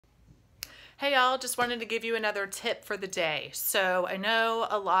Hey y'all, just wanted to give you another tip for the day. So I know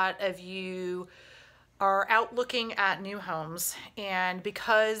a lot of you are out looking at new homes, and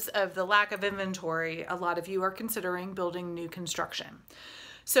because of the lack of inventory, a lot of you are considering building new construction.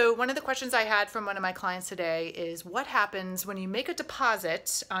 So one of the questions I had from one of my clients today is what happens when you make a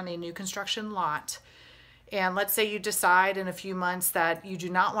deposit on a new construction lot, and let's say you decide in a few months that you do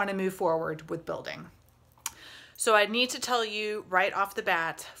not want to move forward with building. So I need to tell you right off the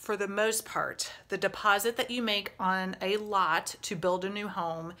bat, for the most part, the deposit that you make on a lot to build a new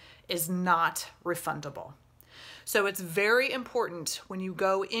home is not refundable. So it's very important when you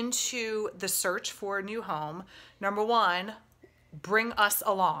go into the search for a new home, number one, bring us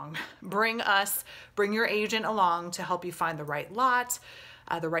along. Bring your agent along to help you find the right lot,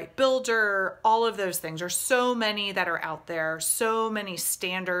 the right builder, all of those things. There's so many that are out there, so many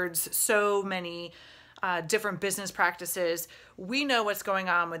standards, so many different business practices. We know what's going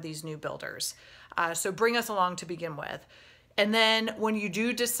on with these new builders. So bring us along to begin with. And then when you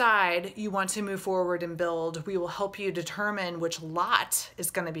do decide you want to move forward and build, we will help you determine which lot is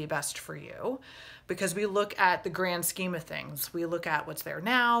going to be best for you, because we look at the grand scheme of things. We look at what's there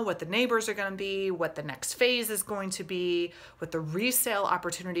now, what the neighbors are going to be, what the next phase is going to be, what the resale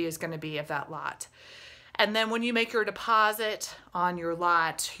opportunity is going to be of that lot. And then when you make your deposit on your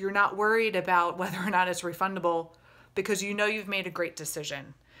lot, you're not worried about whether or not it's refundable, because you know you've made a great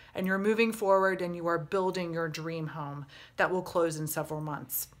decision and you're moving forward and you are building your dream home that will close in several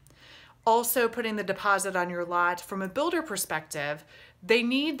months. Also, putting the deposit on your lot, from a builder perspective, they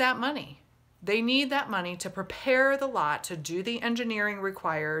need that money. They need that money to prepare the lot, to do the engineering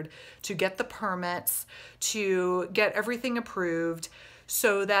required, to get the permits, to get everything approved,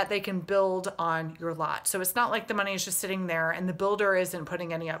 so that they can build on your lot. So it's not like the money is just sitting there and the builder isn't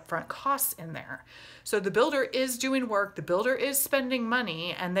putting any upfront costs in there. So the builder is doing work, the builder is spending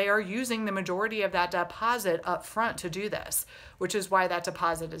money, and they are using the majority of that deposit up front to do this, which is why that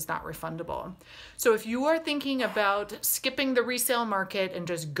deposit is not refundable. So if you are thinking about skipping the resale market and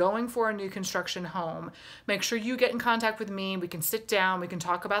just going for a new construction home, make sure you get in contact with me. We can sit down, we can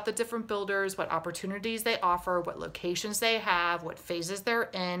talk about the different builders, what opportunities they offer, what locations they have, what phases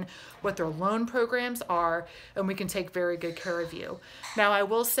they're in, what their loan programs are, and we can take very good care of you. Now, I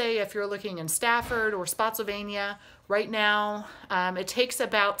will say, if you're looking in Stafford or Spotsylvania, right now, it takes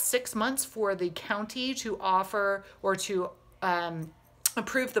about 6 months for the county to offer or to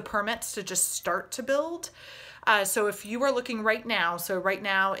approve the permits to just start to build. So if you are looking right now, so right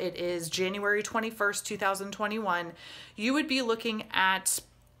now it is January 21st, 2021, you would be looking at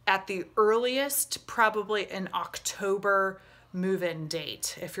the earliest, probably an October move-in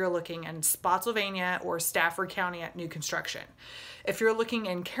date if you're looking in Spotsylvania or Stafford County at new construction. If you're looking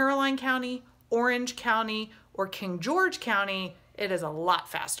in Caroline County, Orange County, or King George County, it is a lot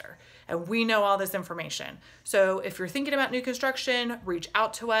faster. And we know all this information. So if you're thinking about new construction, reach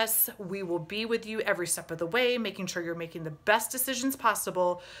out to us. We will be with you every step of the way, making sure you're making the best decisions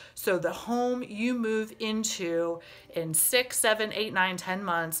possible, so the home you move into in 6, 7, 8, 9, 10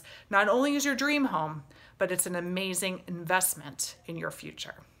 months not only is your dream home, but it's an amazing investment in your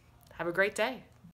future. Have a great day.